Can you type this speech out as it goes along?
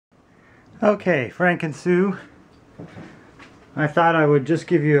Okay, Frank and Sue, I thought I would just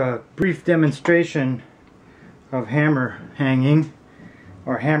give you a brief demonstration of hammer hanging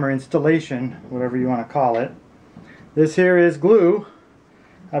or hammer installation, whatever you want to call it. This here is glue.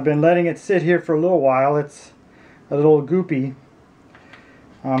 I've been letting it sit here for a little while. It's a little goopy.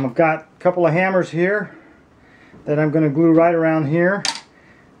 I've got a couple of hammers here that I'm going to glue right around here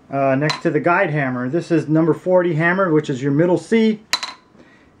next to the guide hammer. This is number 40 hammer, which is your middle C,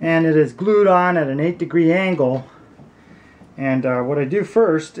 and it is glued on at an 8-degree angle. And what I do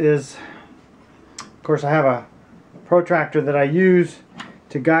first is, of course, I have a protractor that I use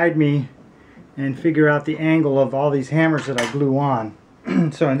to guide me and figure out the angle of all these hammers that I glue on.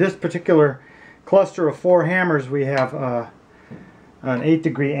 So in this particular cluster of 4 hammers, we have an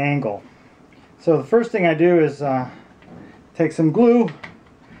 8-degree angle. So the first thing I do is take some glue,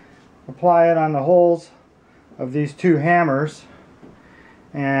 apply it on the holes of these 2 hammers,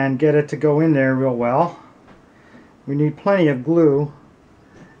 and get it to go in there real well. We need plenty of glue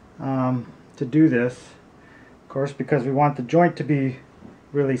to do this, of course, because we want the joint to be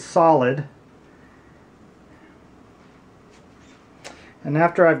really solid. And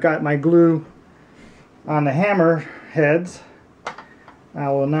after I've got my glue on the hammer heads, I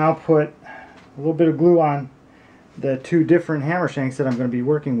will now put a little bit of glue on the 2 different hammer shanks that I'm going to be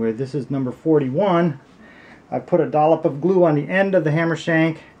working with. This is number 41. I put a dollop of glue on the end of the hammer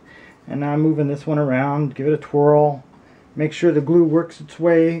shank, and now I'm moving this one around. Give it a twirl. Make sure the glue works its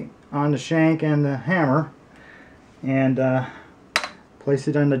way on the shank and the hammer, and place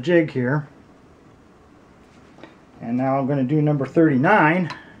it on the jig here. And now I'm going to do number 39.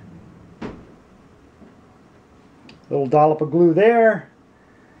 Little dollop of glue there.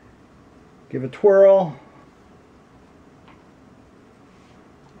 Give a twirl.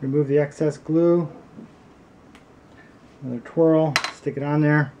 Remove the excess glue. Another twirl. Stick it on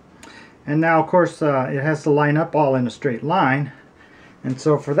there. And now, of course, it has to line up all in a straight line. And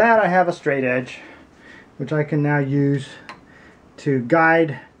so for that, I have a straight edge, which I can now use to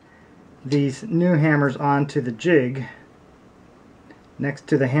guide these new hammers onto the jig next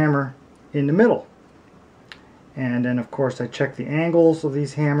to the hammer in the middle. And then, of course, I check the angles of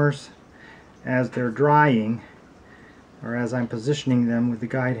these hammers as they're drying, or as I'm positioning them with the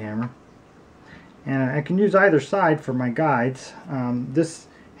guide hammer. And I can use either side for my guides. This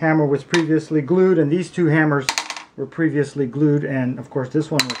hammer was previously glued, and these 2 hammers were previously glued, and of course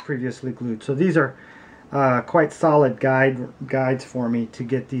this one was previously glued. So these are quite solid guides for me to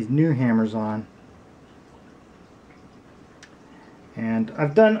get these new hammers on. And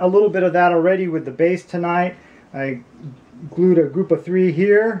I've done a little bit of that already with the base tonight. I glued a group of 3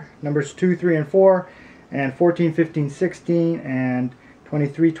 here, numbers 2, 3, and 4, and 14, 15, 16, and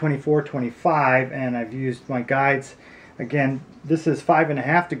 23, 24, 25, and I've used my guides. Again, this is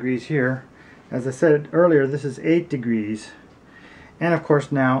 5.5 degrees here. As I said earlier, this is 8 degrees. And of course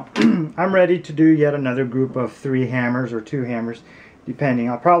now I'm ready to do yet another group of 3 hammers or 2 hammers, depending.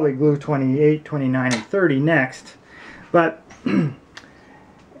 I'll probably glue 28, 29, and 30 next. But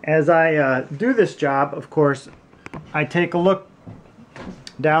as I do this job, of course, I take a look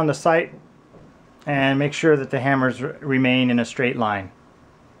down the sight and make sure that the hammers remain in a straight line.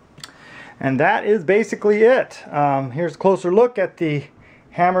 And that is basically it. Here's a closer look at the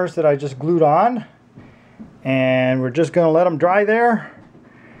hammers that I just glued on. And we're just going to let them dry there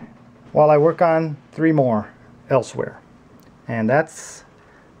while I work on 3 more elsewhere. And that's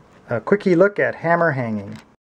a quickie look at hammer hanging.